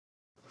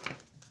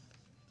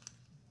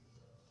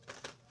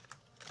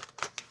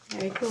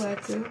Hey,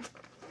 collective.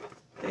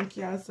 Thank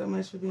y'all so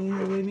much for being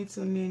here with me,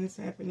 tuning in and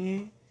tapping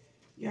in.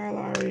 Y'all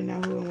already know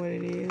who and what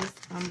it is.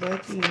 I'm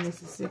Bucky, and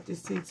this is Sip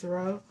This Tea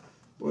Tarot.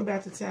 We're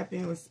about to tap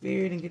in with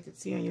Spirit and get the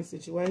tea on your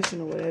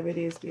situation or whatever it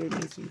is Spirit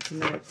needs for you to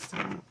know at this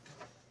time.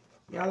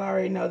 Y'all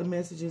already know the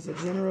messages are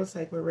general.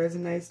 Take what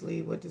resonates,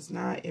 leave what does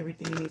not.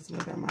 Everything you need to know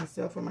about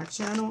myself or my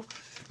channel,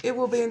 it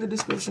will be in the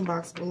description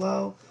box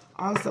below.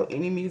 Also,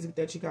 any music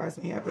that you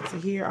guys may happen to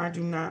hear, I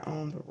do not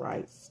own the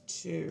rights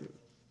to.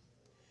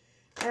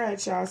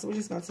 Alright, y'all, so we're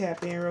just going to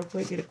tap in real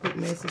quick, get a quick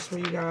message for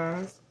you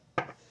guys.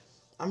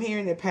 I'm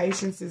hearing that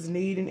patience is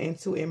needed and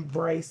to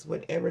embrace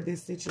whatever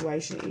this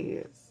situation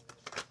is.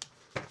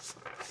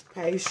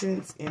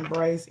 Patience,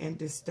 embrace, and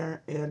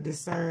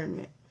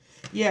discernment.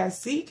 Yeah,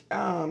 seek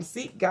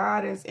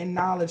guidance and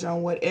knowledge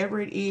on whatever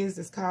it is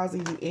that's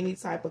causing you any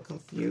type of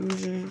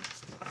confusion,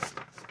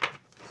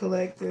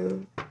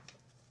 collective.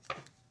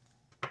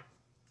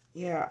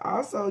 Yeah,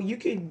 also, you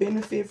can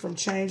benefit from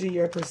changing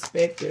your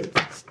perspective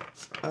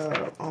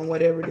on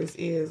whatever this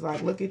is.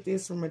 Like, look at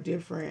this from a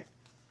different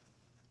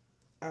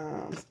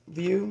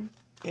view.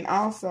 And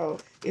also,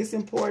 it's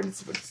important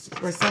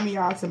for some of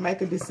y'all to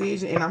make a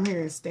decision, and I'm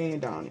hearing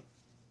stand on it.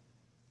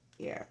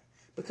 Yeah,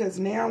 because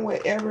now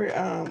whatever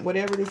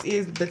this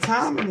is, the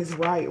timing is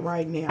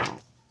right now.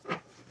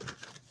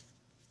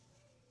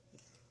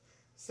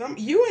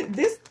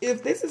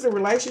 If this is a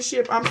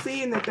relationship, I'm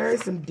seeing that there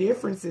is some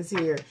differences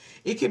here.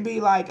 It could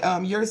be like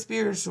you're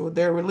spiritual,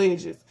 they're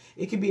religious.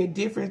 It could be a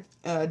difference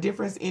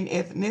in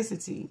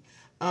ethnicity.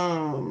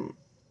 But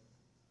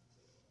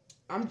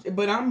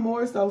I'm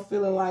more so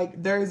feeling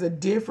like there's a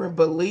different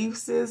belief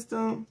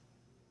system.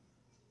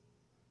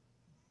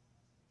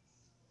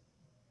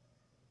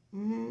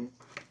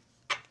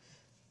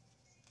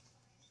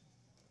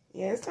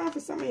 Yeah, it's time for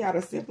some of y'all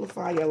to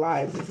simplify your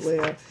lives as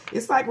well.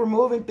 It's like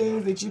removing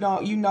things that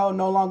you know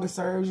no longer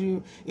serves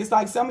you. It's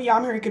like some of y'all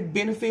I'm here could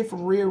benefit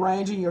from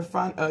rearranging your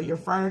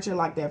furniture,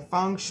 like that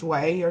feng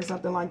shui or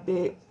something like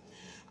that.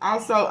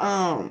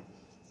 Also,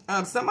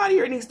 somebody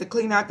here needs to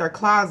clean out their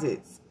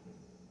closets.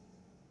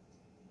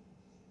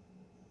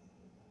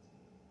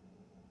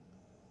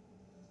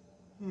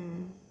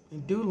 And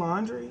do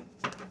laundry.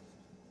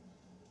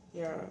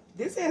 Yeah,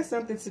 this has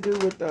something to do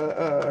with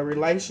a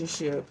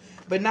relationship,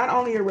 but not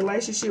only a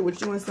relationship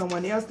with you and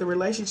someone else, the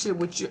relationship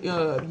with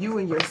you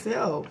and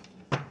yourself.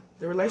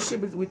 The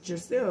relationship is with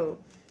yourself.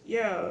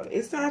 Yeah,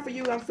 it's time for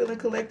you, I'm feeling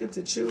collective,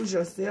 to choose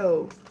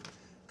yourself.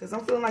 Because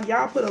I'm feeling like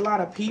y'all put a lot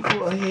of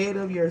people ahead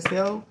of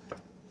yourself.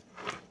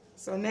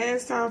 So now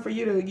it's time for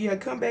you to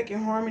come back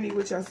in harmony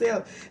with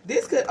yourself.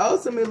 This could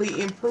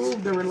ultimately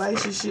improve the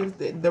relationship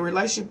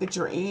that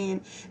you're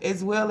in,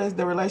 as well as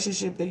the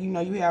relationship that you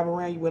have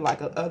around you with like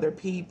other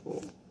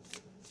people.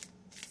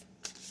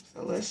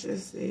 So let's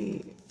just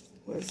see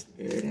what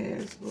Spirit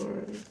has for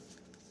us.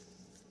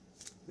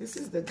 This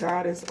is the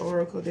Goddess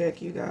Oracle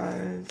deck, you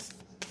guys.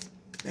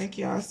 Thank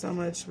y'all so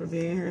much for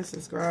being here,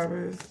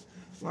 subscribers,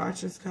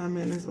 watchers,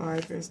 commenters,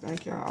 likers.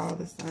 Thank y'all all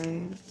the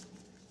same.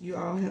 You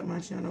all help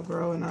my channel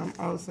grow, and I'm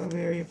also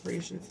very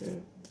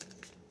appreciative.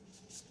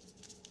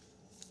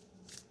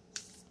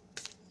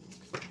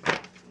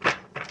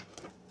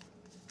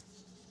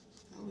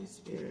 Holy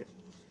Spirit,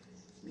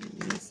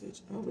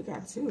 message. Oh, we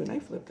got two, and they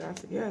flipped out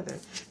together.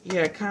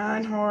 Yeah,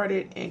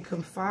 kind-hearted and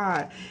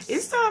confide.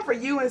 It's time for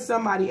you and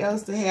somebody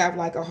else to have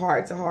like a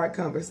heart-to-heart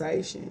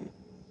conversation.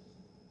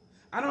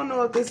 I don't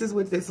know if this is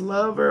with this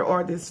lover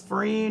or this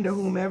friend or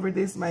whomever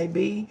this may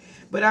be,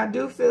 but I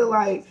do feel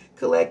like,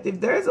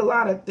 collective, there's a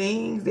lot of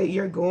things that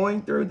you're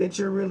going through that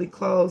you're really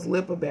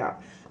closed-lip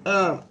about.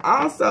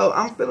 Also,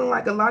 I'm feeling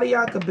like a lot of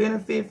y'all could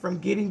benefit from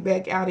getting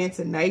back out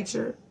into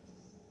nature.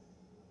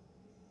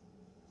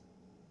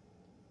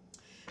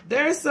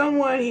 There's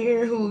someone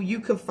here who you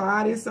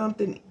confided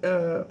something.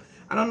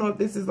 I don't know if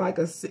this is like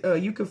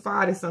you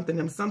confided something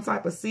in some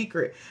type of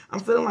secret. I'm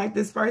feeling like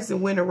this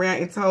person went around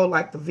and told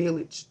like the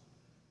village.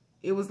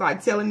 It was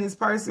like telling this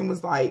person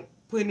was like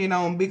putting it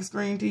on big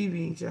screen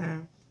TV,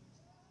 child.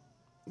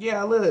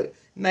 Yeah, look,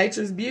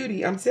 nature's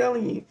beauty. I'm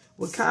telling you,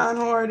 with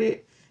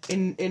kind-hearted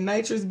and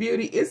nature's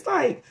beauty, it's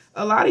like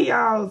a lot of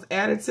y'all's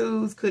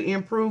attitudes could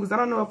improve. Cause I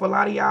don't know if a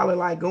lot of y'all are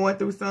like going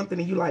through something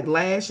and you like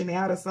lashing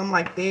out or something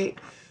like that.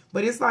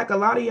 But it's like a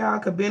lot of y'all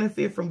could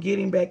benefit from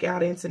getting back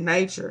out into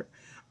nature.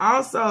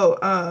 Also,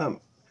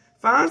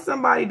 find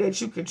somebody that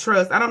you can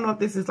trust. I don't know if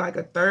this is like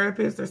a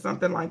therapist or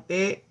something like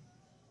that.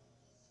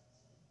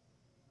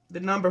 The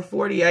number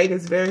 48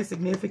 is very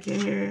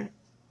significant here.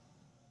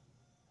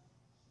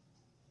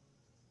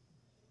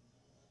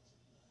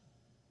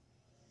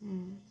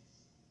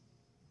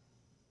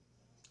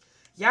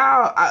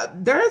 Y'all,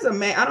 there's a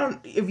man,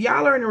 if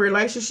y'all are in a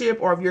relationship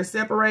or if you're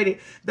separated,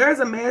 there's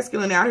a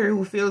masculine out here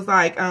who feels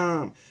like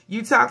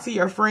you talk to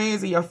your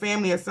friends or your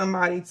family or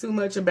somebody too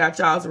much about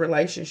y'all's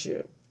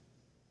relationship.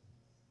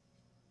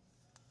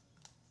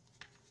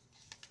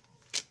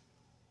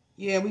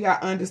 Yeah, we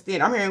got to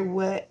understand. I'm hearing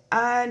what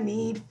I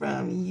need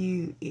from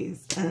you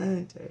is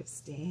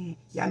understand.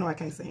 Y'all know I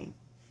can't sing.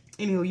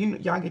 Anyway,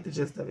 y'all get the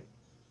gist of it.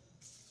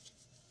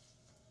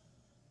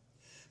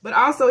 But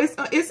also,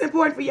 it's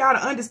important for y'all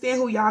to understand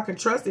who y'all can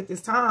trust at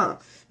this time.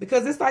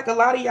 Because it's like a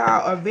lot of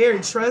y'all are very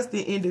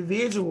trusting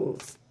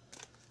individuals.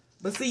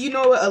 But see, you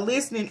know what? A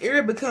listening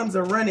ear becomes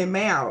a running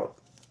mouth.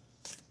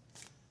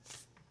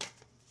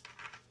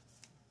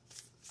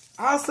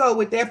 Also,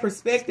 with that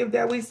perspective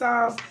that we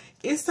saw,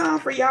 it's time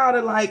for y'all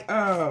to like,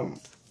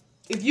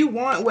 if you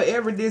want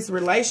whatever this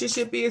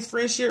relationship is,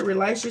 friendship,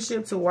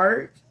 relationship to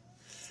work,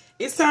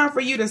 it's time for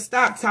you to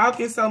stop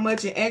talking so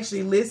much and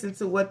actually listen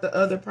to what the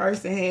other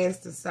person has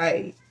to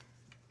say.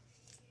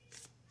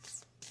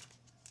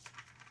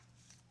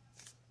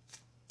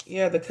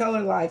 Yeah, the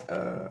color like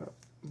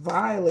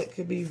violet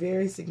could be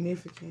very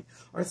significant.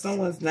 Or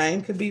someone's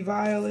name could be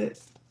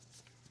Violet.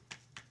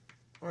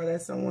 Or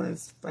that's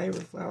someone's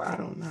favorite flower. I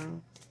don't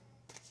know.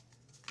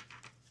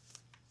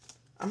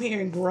 I'm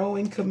hearing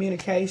growing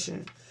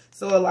communication.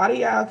 So a lot of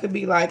y'all could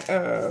be like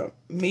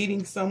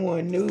meeting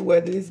someone new,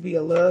 whether this be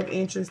a love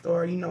interest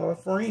or, you know, a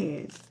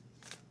friend.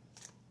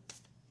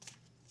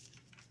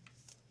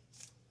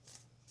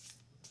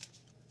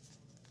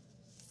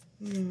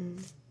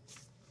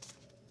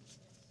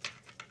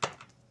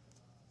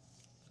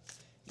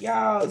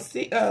 Y'all,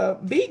 see,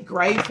 be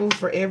grateful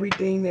for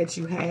everything that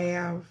you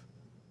have.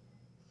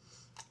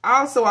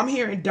 Also, I'm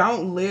hearing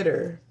don't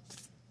litter.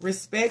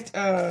 Respect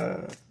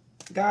Gaia,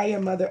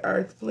 Mother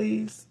Earth,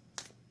 please.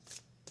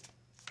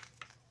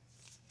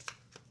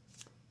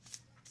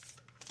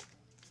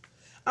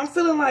 I'm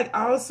feeling like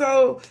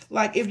also,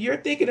 like if you're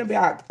thinking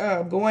about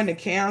going to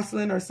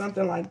counseling or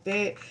something like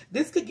that,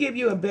 this could give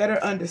you a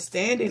better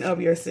understanding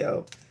of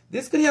yourself.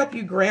 This could help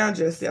you ground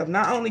yourself,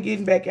 not only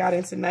getting back out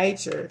into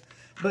nature,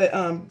 but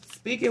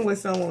speaking with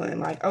someone,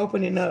 like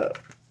opening up.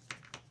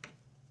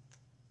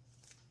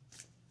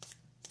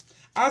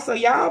 Also,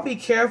 y'all be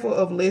careful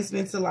of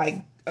listening to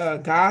like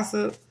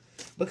gossip,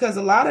 because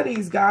a lot of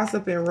these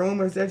gossip and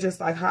rumors, they're just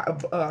like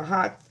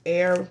hot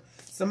air,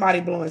 somebody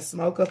blowing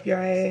smoke up your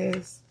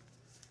ass.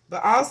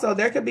 But also,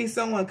 there could be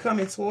someone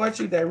coming towards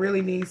you that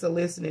really needs a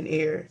listening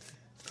ear,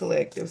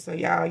 collective. So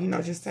y'all, you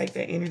know, just take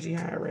that energy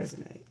how it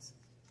resonates.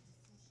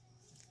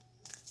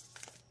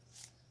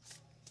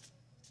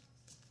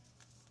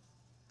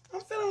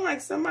 I'm feeling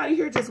like somebody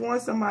here just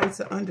wants somebody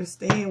to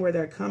understand where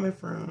they're coming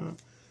from.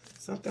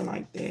 Something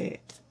like that.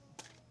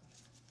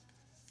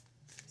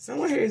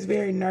 Someone here is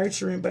very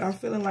nurturing, but I'm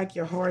feeling like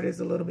your heart is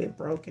a little bit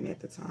broken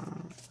at the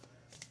time.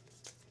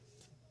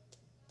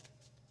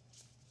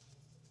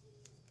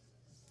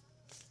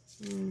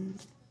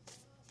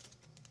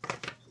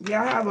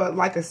 Yeah, I have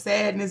like a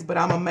sadness, but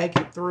I'm going to make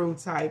it through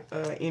type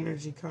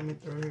energy coming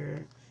through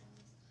here.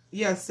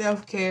 Yeah,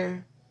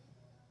 self-care.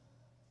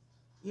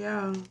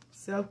 Yeah,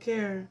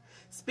 self-care.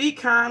 Speak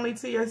kindly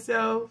to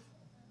yourself.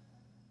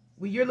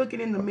 When you're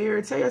looking in the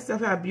mirror, tell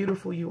yourself how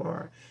beautiful you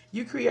are.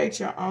 You create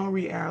your own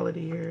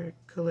reality here,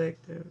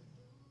 collective.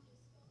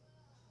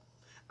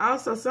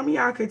 Also, some of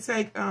y'all could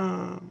take,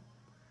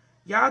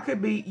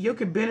 you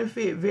could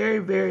benefit very,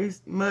 very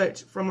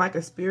much from like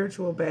a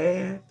spiritual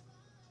bath.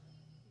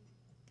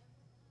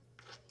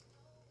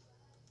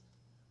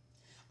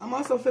 I'm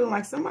also feeling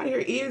like somebody here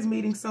is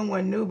meeting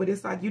someone new, but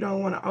it's like you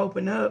don't want to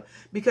open up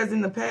because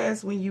in the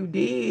past when you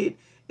did,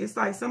 it's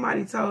like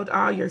somebody told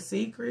all your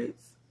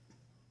secrets.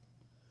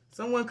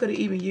 Someone could have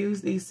even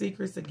used these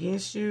secrets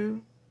against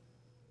you.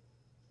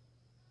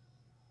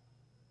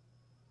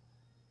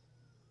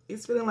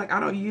 It's feeling like I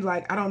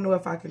don't know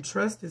if I can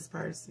trust this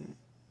person.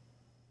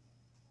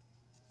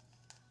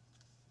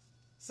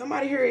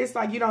 Somebody here, it's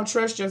like you don't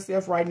trust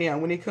yourself right now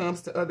when it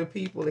comes to other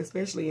people,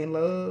 especially in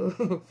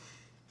love.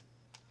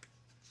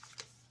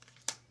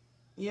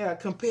 Yeah,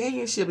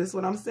 companionship is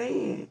what I'm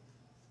saying.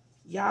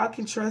 Y'all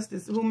can trust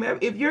this. Whomever,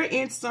 if you're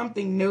in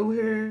something new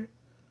here,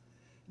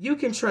 you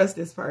can trust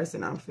this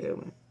person, I'm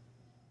feeling.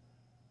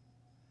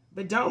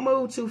 But don't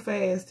move too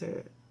fast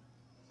here.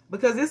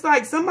 Because it's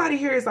like somebody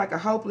here is like a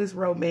hopeless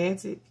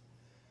romantic.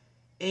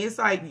 And it's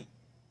like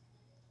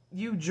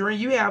you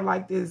have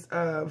like this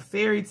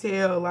fairy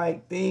tale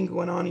like thing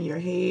going on in your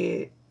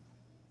head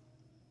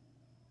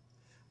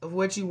of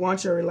what you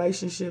want your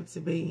relationship to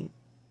be.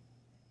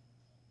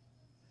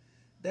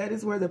 That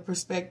is where the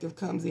perspective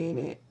comes in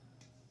at.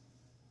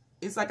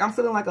 It's like I'm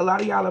feeling like a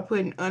lot of y'all are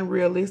putting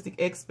unrealistic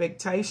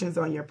expectations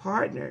on your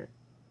partner.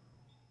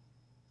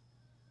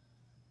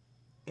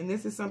 And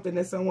this is something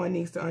that someone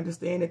needs to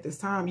understand at this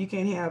time. You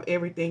can't have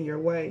everything your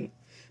way.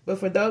 But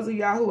for those of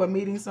y'all who are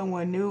meeting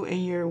someone new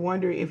and you're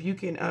wondering if you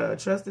can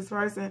trust this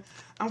person,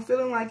 I'm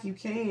feeling like you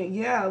can.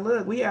 Yeah,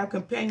 look, we have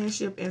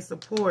companionship and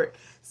support.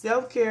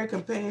 Self-care,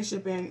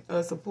 companionship, and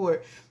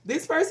support.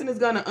 This person is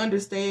going to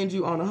understand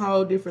you on a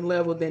whole different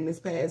level than this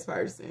past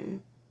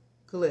person,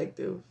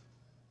 collective.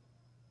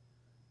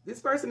 This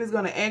person is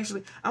going to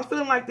actually, I'm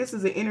feeling like this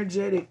is an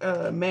energetic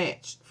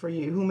match for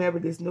you, whomever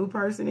this new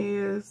person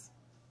is.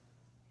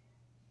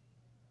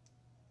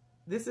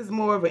 This is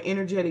more of an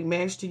energetic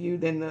match to you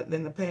than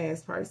the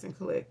past person,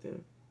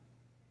 collective.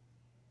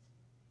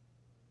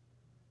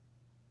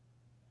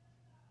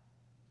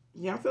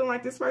 Yeah, I'm feeling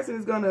like this person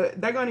is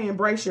they're gonna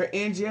embrace your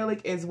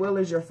angelic as well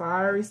as your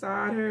fiery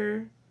side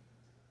here.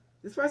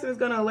 This person is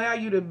going to allow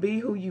you to be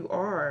who you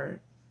are.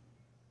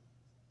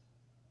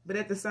 But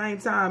at the same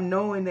time,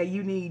 knowing that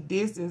you need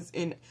distance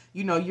and,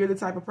 you know, you're the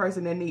type of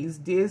person that needs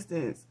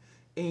distance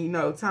and, you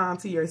know, time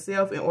to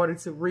yourself in order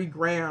to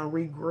reground,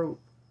 regroup.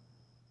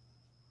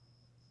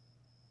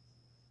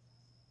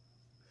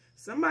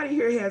 Somebody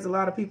here has a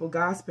lot of people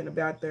gossiping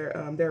about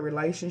their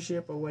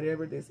relationship or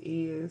whatever this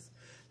is.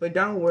 But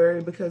don't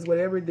worry, because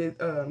whatever this,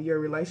 your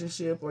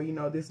relationship or, you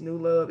know, this new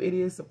love, it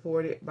is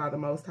supported by the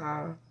Most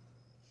High.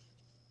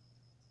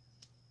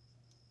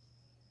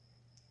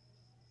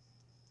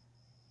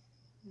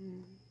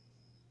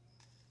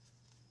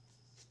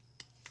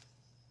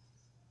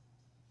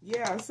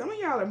 Yeah, some of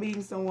y'all are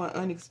meeting someone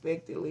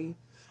unexpectedly.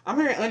 I'm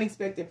hearing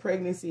unexpected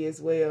pregnancy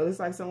as well. It's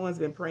like someone's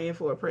been praying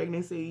for a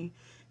pregnancy,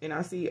 and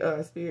I see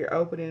Spirit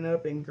opening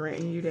up and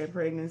granting you that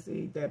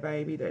pregnancy, that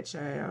baby, that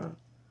child.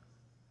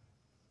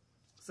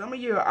 Some of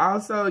you are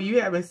also,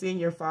 you haven't seen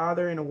your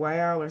father in a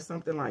while or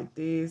something like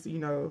this. You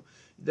know,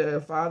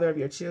 the father of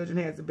your children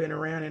hasn't been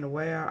around in a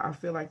while. I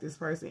feel like this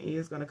person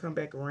is going to come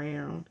back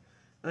around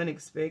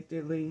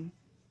unexpectedly.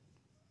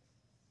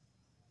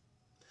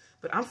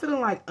 But I'm feeling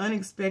like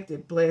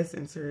unexpected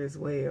blessings here as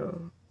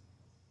well.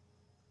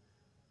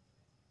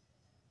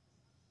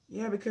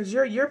 Yeah, because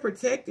you're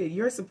protected.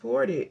 You're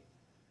supported.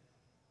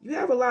 You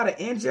have a lot of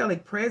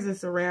angelic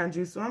presence around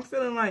you. So I'm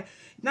feeling like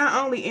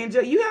not only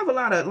angelic, you have a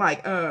lot of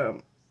like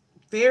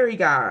fairy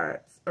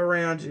gods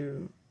around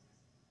you.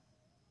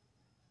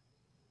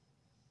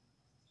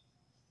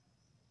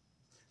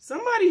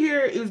 Somebody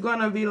here is going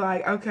to be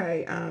like,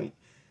 okay,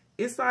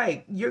 it's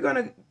like you're going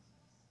to,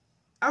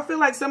 I feel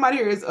like somebody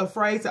here is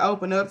afraid to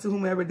open up to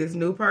whomever this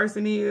new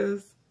person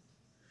is.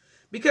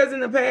 Because in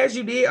the past,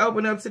 you did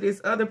open up to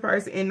this other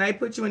person and they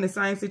put you in the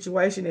same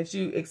situation that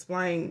you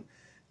explained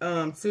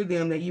to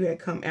them that you had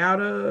come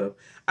out of.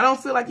 I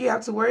don't feel like you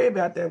have to worry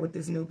about that with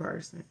this new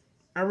person.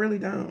 I really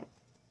don't.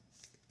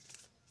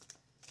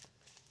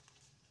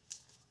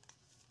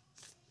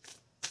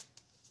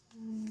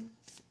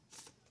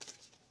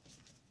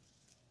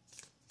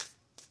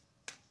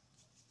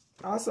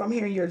 Also, I'm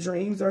hearing your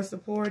dreams are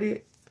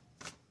supported.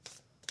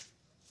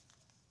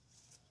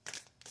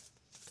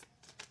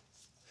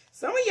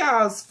 Some of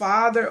y'all's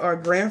father or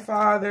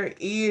grandfather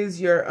is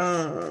your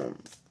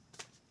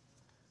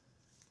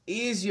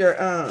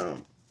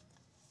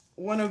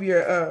one of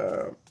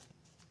your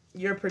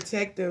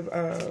protective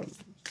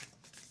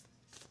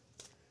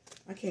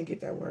I can't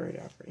get that word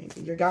out for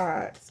anything. Your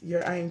gods,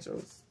 your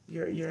angels,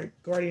 your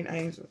guardian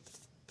angels.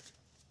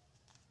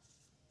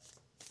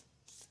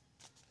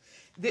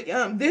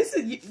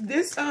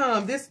 This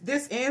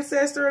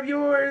ancestor of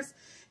yours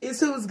is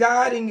who's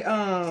guiding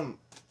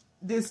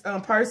this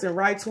person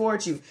right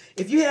towards you.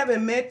 If you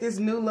haven't met this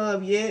new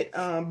love yet,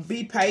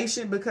 be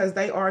patient because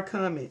they are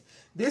coming.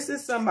 This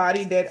is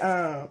somebody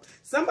that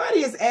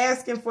somebody is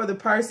asking for the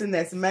person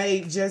that's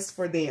made just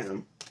for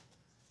them.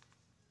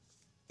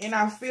 And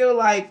I feel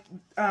like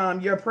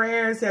your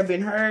prayers have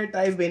been heard.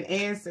 They've been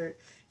answered.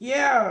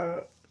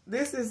 Yeah,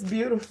 this is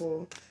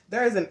beautiful.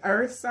 There's an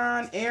earth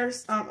sign, air.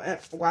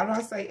 Why did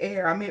I say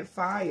air? I meant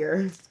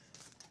fire.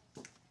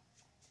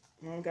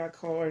 I got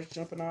cars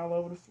jumping all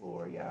over the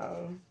floor,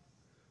 y'all.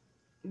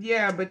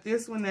 Yeah, but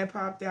this one that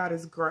popped out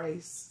is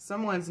Grace.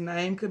 Someone's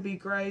name could be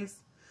Grace.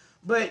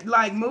 But,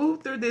 like,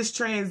 move through this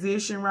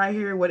transition right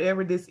here,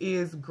 whatever this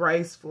is,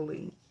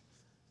 gracefully.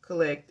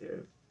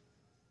 Collective.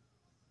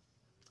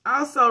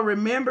 Also,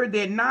 remember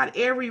that not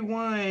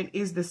everyone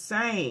is the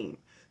same.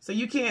 So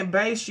you can't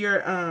base your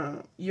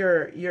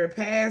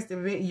past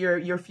event,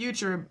 your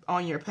future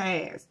on your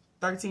past.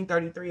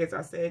 1333, as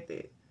I said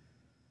that.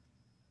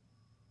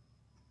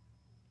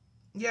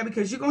 Yeah,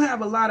 because you're going to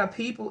have a lot of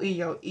people in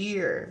your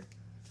ear.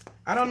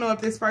 I don't know if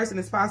this person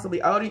is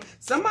possibly older.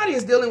 Somebody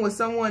is dealing with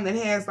someone that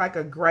has like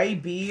a gray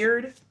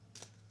beard.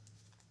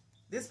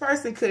 This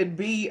person could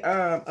be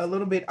a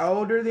little bit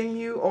older than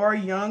you or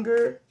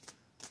younger.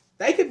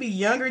 They could be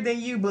younger than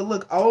you, but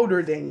look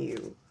older than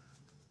you.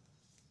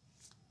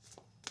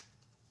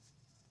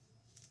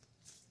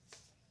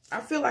 I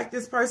feel like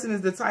this person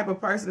is the type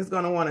of person that's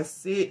going to want to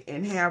sit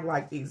and have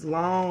like these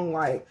long,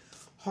 like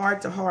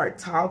heart-to-heart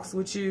talks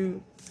with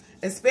you.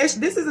 Especially,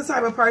 this is the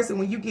type of person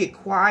when you get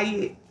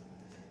quiet,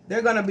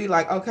 they're going to be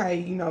like, okay,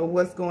 you know,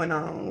 what's going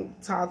on?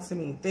 Talk to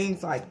me.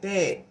 Things like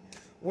that.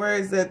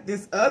 Whereas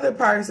this other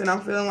person,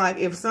 I'm feeling like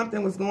if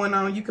something was going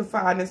on, you could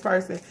find this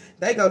person.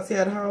 They go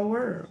tell the whole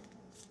world.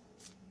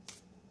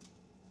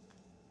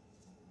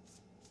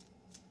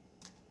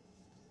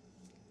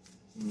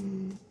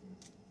 I'm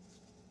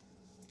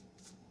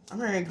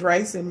hearing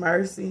grace and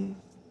mercy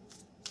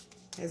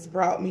has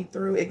brought me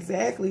through.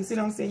 Exactly. See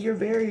what I'm saying? You're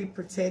very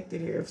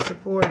protected here,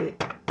 supported.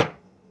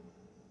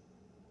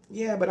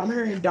 Yeah, but I'm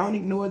hearing don't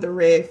ignore the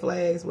red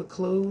flags with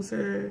clues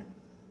here.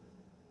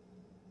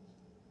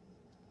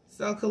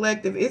 So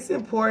collective, it's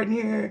important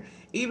here,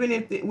 even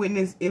if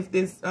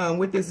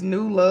with this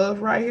new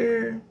love right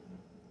here,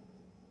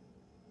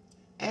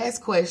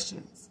 ask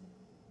questions.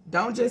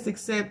 Don't just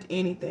accept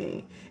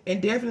anything,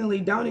 and definitely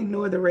don't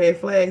ignore the red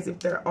flags if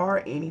there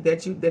are any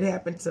that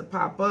happen to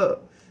pop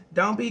up.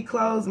 Don't be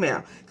closed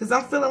mouth. Because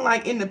I'm feeling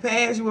like in the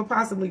past you were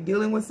possibly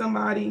dealing with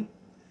somebody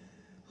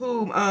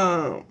who,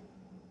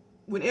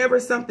 whenever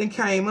something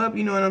came up,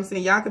 you know what I'm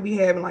saying? Y'all could be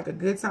having like a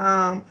good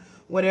time,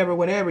 whatever,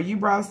 whatever. You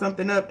brought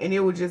something up and it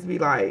would just be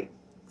like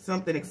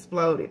something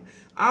exploded.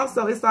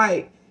 Also, it's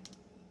like,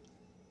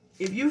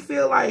 if you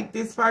feel like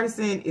this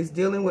person is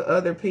dealing with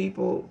other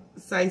people,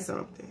 say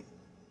something.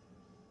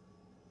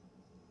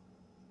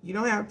 You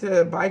don't have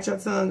to bite your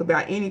tongue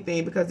about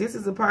anything, because this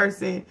is a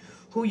person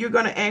who you're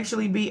going to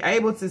actually be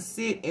able to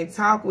sit and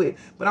talk with.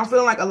 But I'm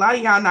feeling like a lot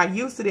of y'all not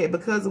used to that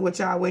because of what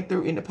y'all went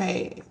through in the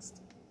past.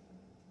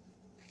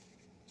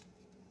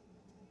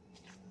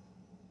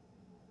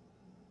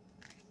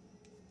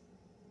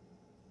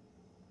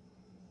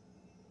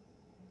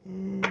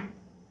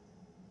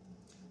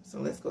 So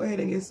let's go ahead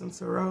and get some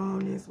tarot on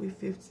this. We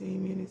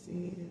 15 minutes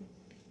in.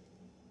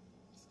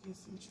 Let's get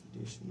some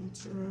traditional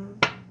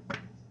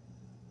tarot.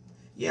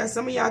 Yeah,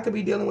 some of y'all could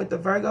be dealing with the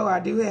Virgo. I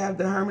do have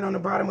the Hermit on the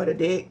bottom of the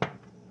deck.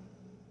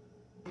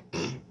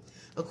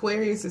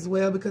 Aquarius as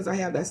well, because I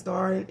have that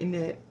star in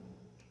that.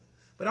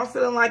 But I'm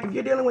feeling like if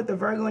you're dealing with the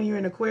Virgo and you're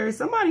in Aquarius,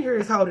 somebody here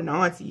is holding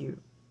on to you.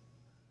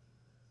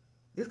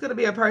 This could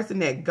be a person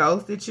that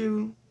ghosted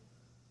you.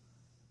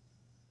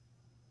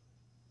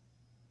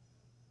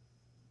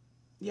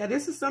 Yeah,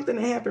 this is something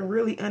that happened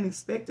really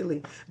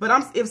unexpectedly.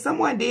 But if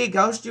someone did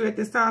ghost you at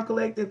this time,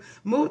 collective,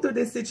 move through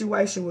this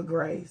situation with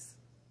grace.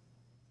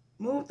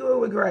 Move through it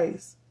with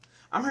grace.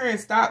 I'm hearing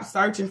stop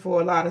searching for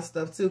a lot of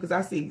stuff too, because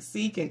I see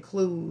seek and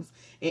clues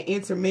and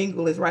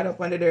intermingle is right up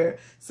under there.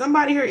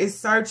 Somebody here is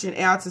searching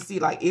out to see,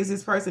 like, is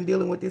this person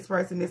dealing with this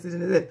person, this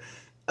and this.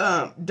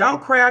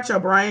 Don't crowd your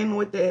brain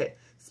with that.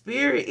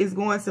 Spirit is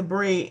going to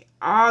bring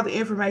all the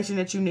information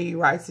that you need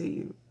right to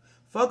you.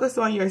 Focus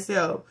on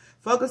yourself.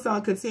 Focus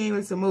on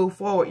continuing to move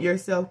forward, your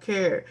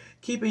self-care,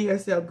 keeping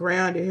yourself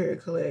grounded here,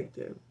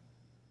 collective.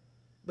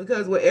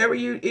 Because whatever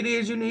it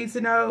is you need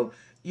to know,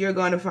 you're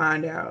going to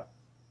find out.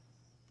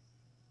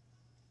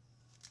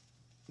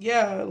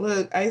 Yeah,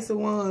 look, Ace of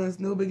Wands,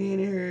 new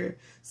beginning here.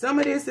 Some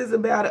of this is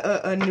about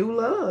a new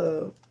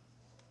love.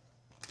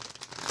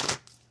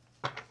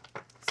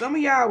 Some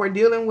of y'all were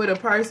dealing with a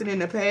person in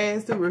the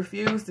past who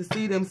refused to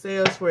see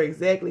themselves for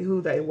exactly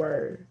who they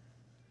were.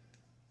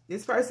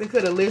 This person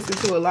could have listened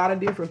to a lot of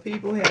different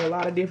people, had a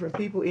lot of different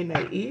people in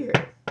their ear.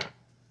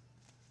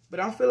 But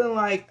I'm feeling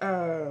like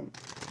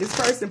this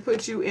person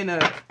put you in a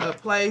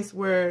place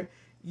where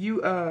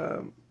you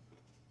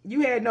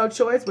had no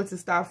choice but to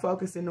stop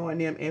focusing on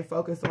them and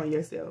focus on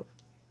yourself.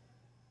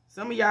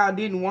 Some of y'all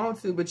didn't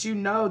want to, but you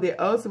know that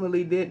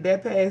ultimately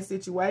that past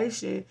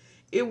situation,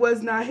 it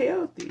was not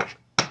healthy.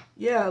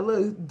 Yeah,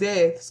 look,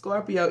 death,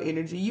 Scorpio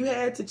energy. You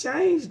had to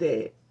change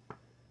that.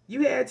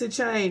 You had to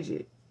change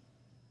it.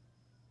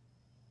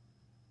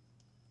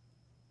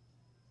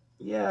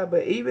 Yeah,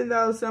 but even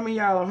though some of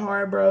y'all are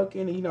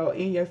heartbroken, you know,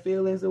 in your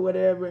feelings or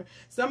whatever,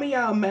 some of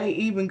y'all may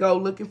even go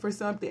looking for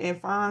something and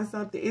find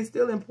something. It's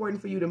still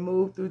important for you to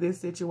move through this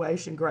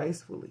situation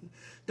gracefully.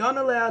 Don't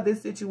allow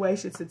this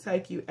situation to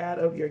take you out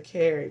of your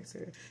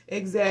character.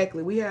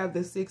 Exactly. We have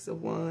the Six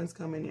of Wands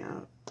coming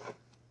out.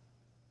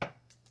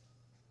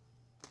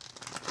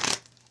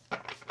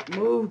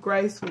 Move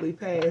gracefully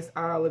past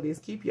all of this.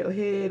 Keep your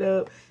head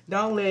up.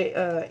 Don't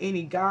let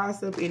any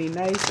gossip, any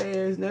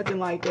naysayers, nothing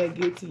like that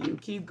get to you.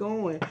 Keep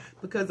going,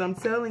 because I'm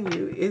telling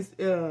you,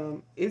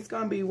 it's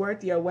gonna be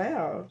worth your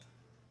while.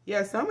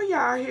 Yeah, some of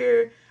y'all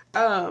here,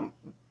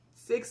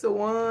 Six of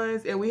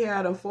Wands, and we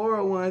had a Four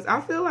of Wands. I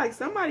feel like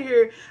somebody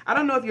here, I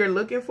don't know if you're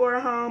looking for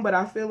a home, but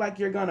I feel like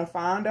you're gonna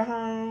find a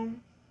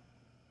home.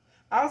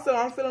 Also,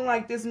 I'm feeling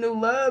like this new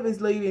love is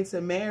leading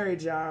to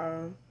marriage,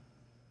 y'all.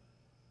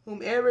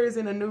 Whomever is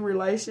in a new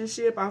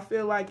relationship, I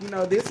feel like, you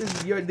know, this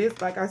is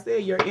like I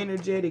said, your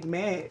energetic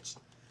match.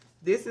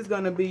 This is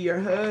going to be your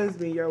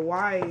husband, your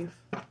wife.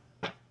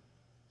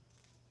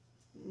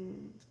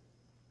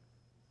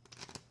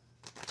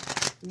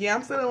 Yeah,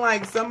 I'm feeling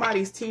like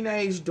somebody's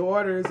teenage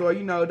daughters, or,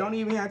 you know, don't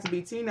even have to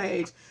be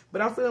teenage,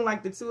 but I'm feeling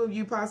like the two of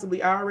you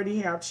possibly already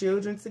have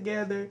children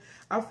together.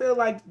 I feel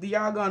like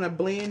y'all going to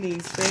blend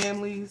these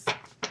families.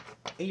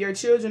 And your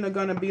children are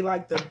going to be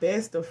like the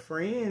best of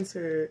friends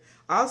here.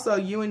 Also,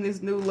 you and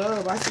this new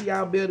love, I see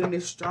y'all building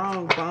this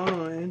strong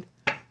bond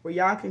where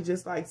y'all can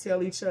just like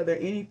tell each other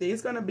anything.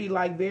 It's going to be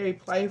like very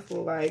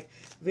playful, like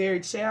very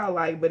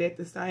childlike, but at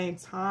the same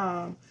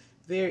time,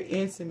 very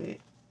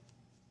intimate.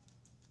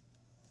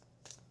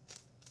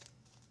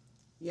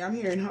 Yeah, I'm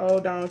hearing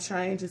hold on,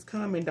 change is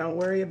coming. Don't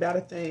worry about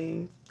a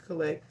thing,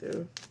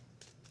 collective.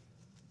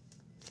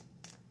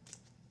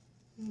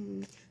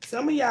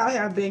 Some of y'all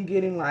have been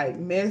getting like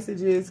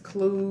messages,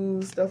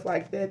 clues, stuff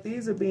like that.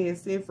 These are being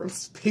sent from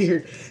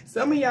spirit.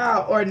 Some of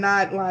y'all are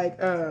not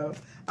like,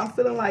 I'm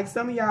feeling like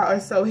some of y'all are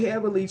so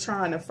heavily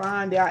trying to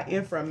find out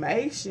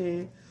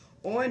information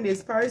on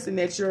this person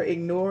that you're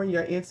ignoring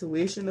your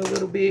intuition a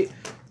little bit.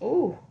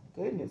 Oh,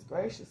 goodness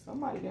gracious.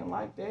 Somebody didn't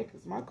like that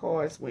because my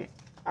cards went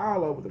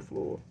all over the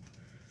floor.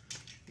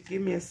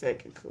 Give me a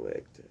second,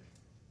 collective.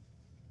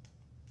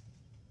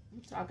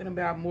 I'm talking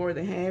about more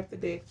than half the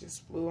deck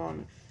just flew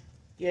on.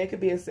 Yeah, it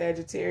could be a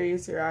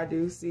Sagittarius here. I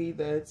do see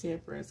the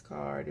Temperance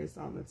card. It's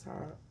on the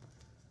top.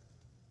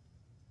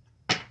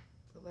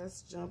 But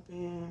let's jump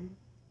in.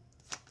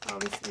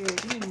 Holy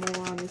Spirit, give me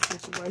more on this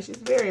situation.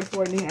 It's very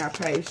important to have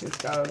patience,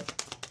 though.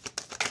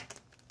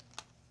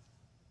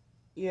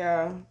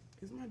 Yeah.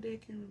 Is my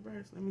deck in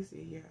reverse? Let me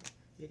see. Yeah,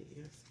 it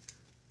is.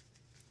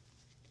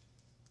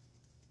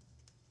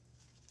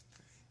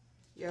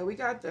 Yeah, we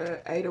got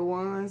the 8 of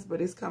Wands, but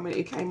it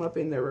came up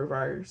in the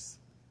reverse.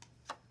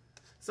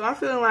 So I'm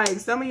feeling like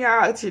some of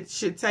y'all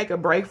should take a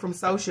break from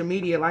social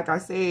media, like I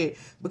said,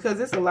 because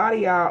there's a lot of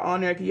y'all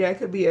on there. Yeah, it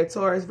could be a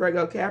Taurus,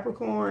 Virgo,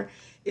 Capricorn.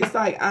 It's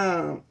like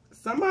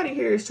somebody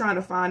here is trying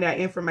to find out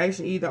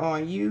information either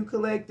on you,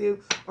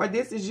 collective, or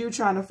this is you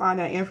trying to find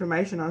out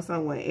information on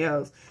someone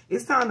else.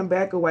 It's time to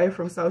back away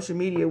from social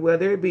media,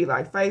 whether it be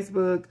like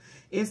Facebook,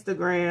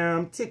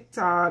 Instagram,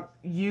 TikTok,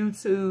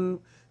 YouTube.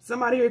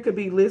 Somebody here could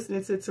be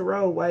listening to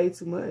tarot way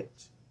too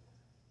much.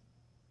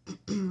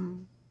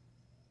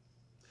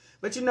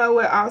 But you know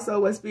what? Also,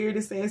 what Spirit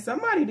is saying,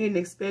 somebody didn't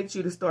expect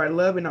you to start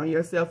loving on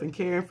yourself and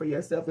caring for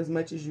yourself as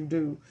much as you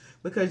do.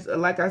 Because,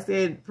 like I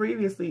said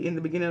previously in the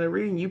beginning of the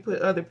reading, you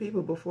put other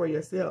people before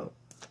yourself.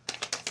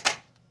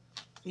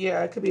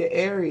 Yeah, it could be an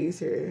Aries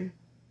here.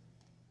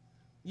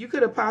 You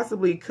could have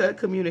possibly cut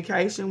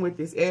communication with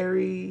this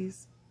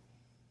Aries.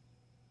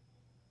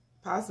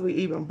 Possibly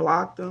even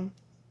blocked them.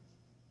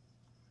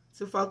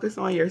 To focus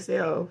on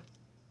yourself.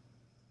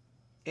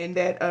 And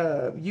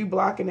that you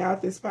blocking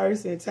out this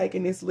person,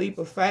 taking this leap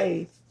of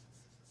faith,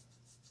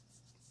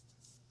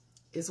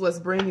 is what's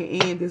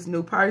bringing in this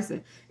new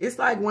person. It's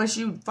like once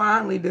you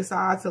finally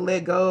decide to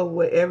let go of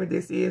whatever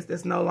this is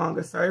that's no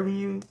longer serving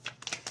you,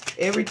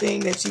 everything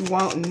that you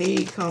want and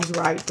need comes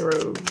right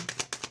through.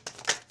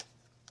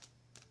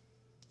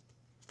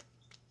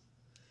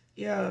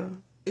 Yeah,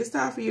 it's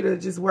time for you to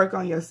just work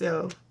on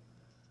yourself.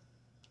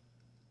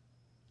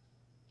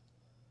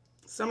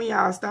 Some of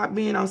y'all stop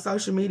being on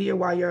social media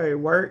while you're at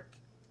work.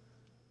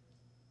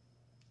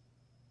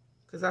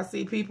 Because I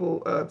see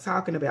people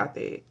talking about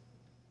that.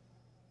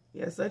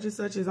 Yeah, such and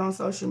such is on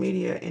social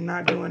media and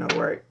not doing her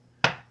work.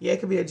 Yeah, it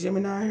could be a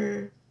Gemini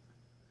here.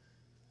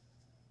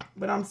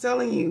 But I'm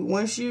telling you,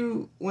 once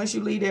you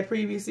leave that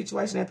previous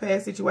situation, that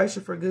past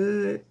situation for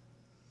good,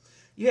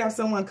 you have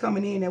someone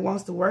coming in that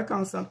wants to work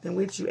on something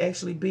with you,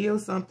 actually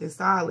build something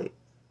solid.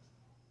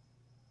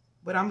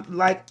 But I'm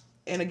like,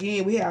 and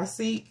again, we have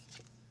seek.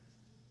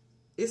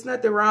 It's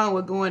nothing wrong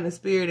with going to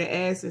Spirit and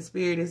asking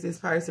Spirit, is this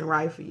person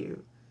right for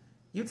you?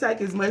 You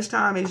take as much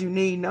time as you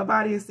need.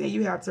 Nobody is saying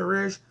you have to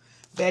rush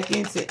back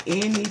into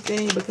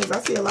anything, because I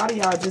see a lot of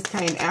y'all just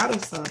came out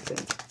of something.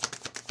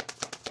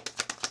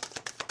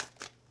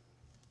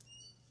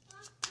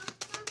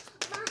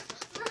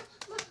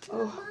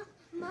 Oh.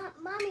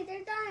 Mommy,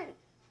 they're done.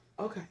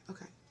 Okay.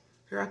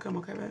 Here I come,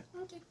 okay, babe?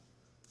 Okay.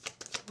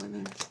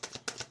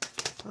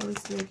 Holy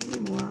Spirit,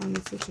 give me more on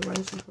the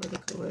situation for the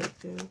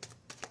collective.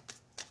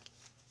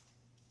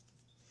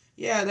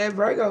 Yeah, that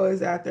Virgo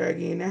is out there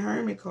again, that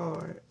Hermit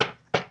card.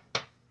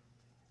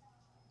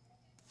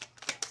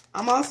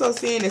 I'm also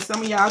seeing that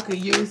some of y'all could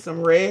use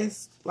some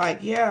rest. Like,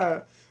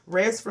 yeah,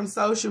 rest from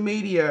social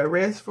media,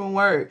 rest from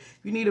work.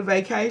 If you need a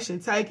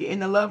vacation, take it.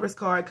 And the Lover's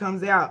card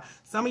comes out.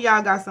 Some of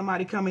y'all got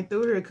somebody coming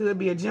through here. It could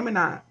be a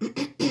Gemini.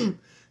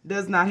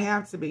 Does not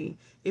have to be.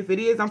 If it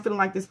is, I'm feeling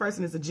like this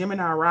person is a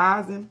Gemini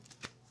rising.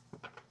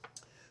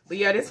 But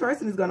yeah, this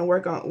person is gonna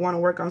want to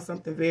work on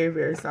something very,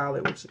 very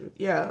solid with you.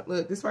 Yeah,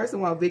 look, this person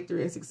wants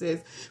victory and success.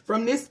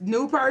 From this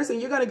new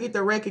person, you're gonna get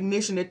the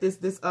recognition that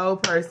this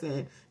old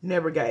person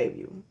never gave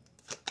you.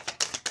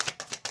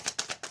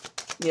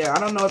 Yeah, I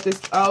don't know if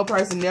this old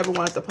person never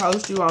wanted to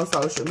post you on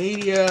social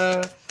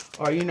media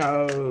or, you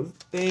know,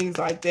 things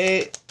like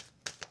that.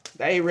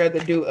 They rather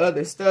do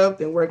other stuff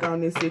than work on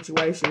this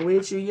situation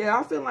with you. Yeah,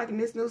 I feel like in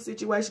this new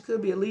situation,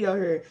 could be a Leo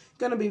here.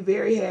 Gonna be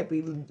very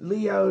happy.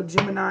 Leo,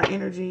 Gemini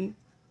energy.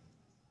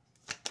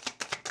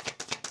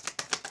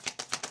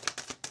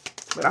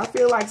 But I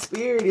feel like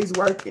Spirit is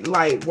working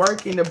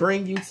to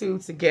bring you two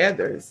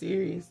together,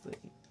 seriously.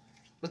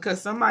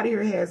 Because somebody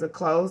here has a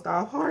closed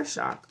off heart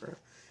chakra.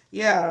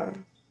 Yeah.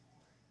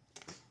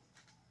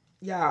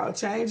 Y'all,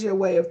 change your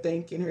way of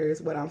thinking here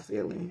is what I'm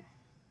feeling.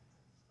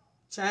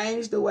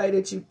 Change the way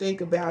that you think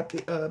about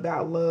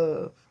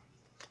love.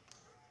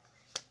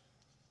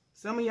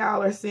 Some of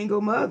y'all are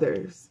single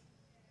mothers.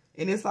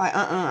 And it's like,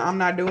 I'm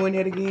not doing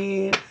it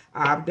again.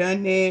 I've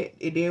done that.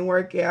 It didn't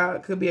work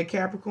out. Could be a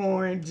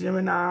Capricorn,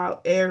 Gemini,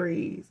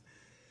 Aries.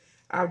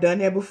 I've done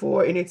that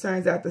before, and it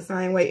turns out the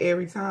same way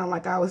every time.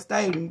 Like I was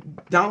stating,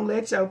 don't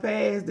let your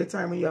past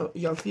determine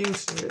your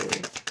future.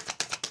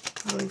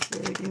 Holy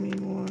Spirit, give me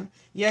more.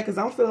 Yeah, because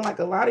I'm feeling like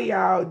a lot of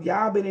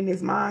y'all been in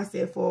this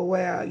mindset for a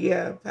while.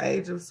 Yeah,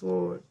 Page of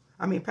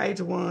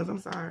Wands, I'm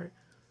sorry.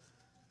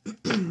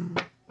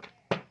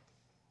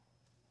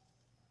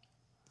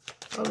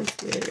 Holy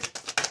Spirit.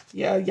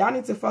 Yeah, y'all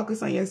need to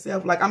focus on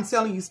yourself. Like I'm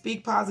telling you,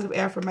 speak positive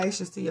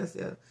affirmations to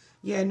yourself.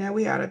 Yeah, now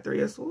we had a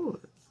 3 of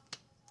Swords.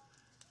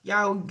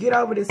 Y'all get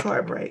over this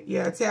heartbreak.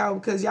 Yeah,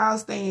 because y'all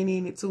staying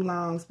in it too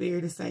long,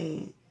 Spirit is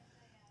saying.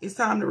 It's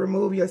time to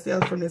remove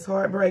yourself from this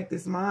heartbreak,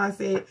 this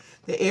mindset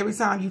that every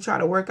time you try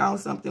to work on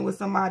something with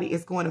somebody,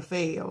 it's going to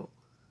fail.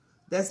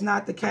 That's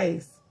not the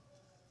case.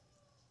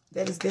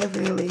 That is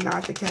definitely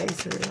not the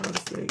case here. I'll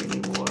just say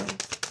anymore.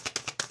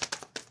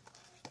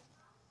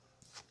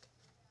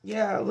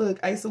 Yeah, look,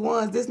 Ace of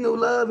Wands. This new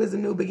love is a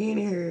new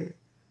beginning here.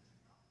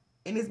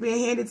 And it's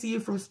being handed to you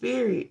from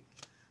spirit.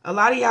 A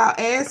lot of y'all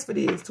asked for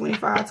this.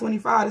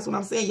 25-25. That's what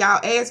I'm saying. Y'all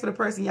asked for the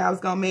person y'all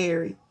was going to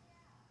marry.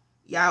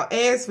 Y'all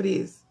asked for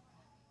this.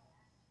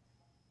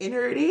 And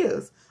here it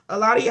is. A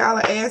lot of y'all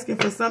are asking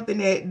for something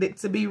that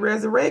to be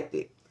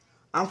resurrected.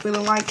 I'm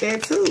feeling like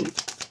that too.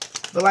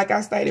 But like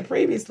I stated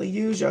previously,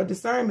 use your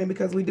discernment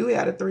because we do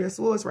have the Three of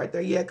Swords right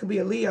there. Yeah, it could be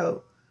a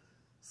Leo.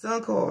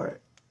 Sun card.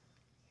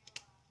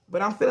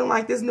 But I'm feeling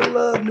like this new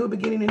love, new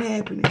beginning and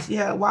happiness.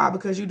 Yeah, why?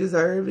 Because you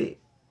deserve it.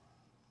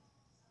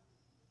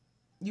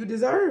 You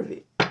deserve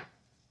it.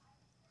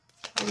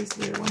 Holy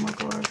Spirit, one more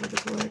card for the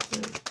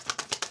collector.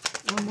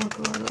 One more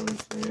card, Holy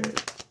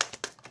Spirit.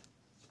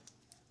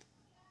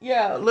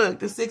 Yeah, look,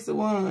 the Six of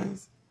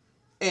Wands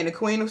and the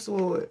Queen of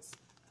Swords.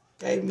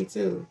 Gave me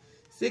two.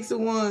 Six of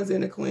Wands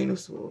and the Queen of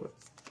Swords.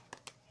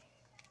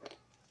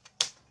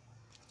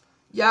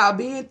 Y'all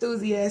be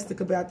enthusiastic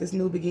about this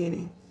new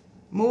beginning.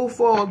 Move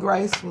forward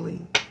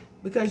gracefully.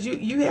 Because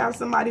you have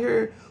somebody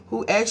here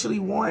who actually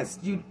wants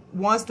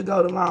to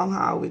go the long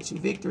haul with you.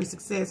 Victory,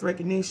 success,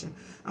 recognition.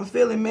 I'm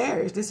feeling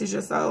marriage. This is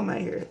your soulmate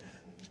here.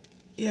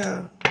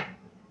 Yeah.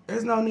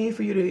 There's no need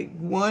for you to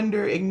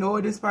wonder,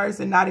 ignore this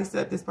person, not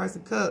accept this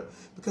person's cup,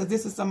 because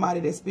this is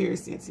somebody that spirit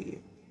sent to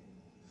you.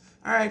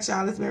 All right,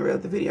 y'all. Let's be real.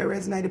 If the video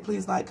resonated,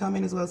 please like,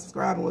 comment, as well as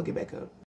subscribe, and we'll get back up.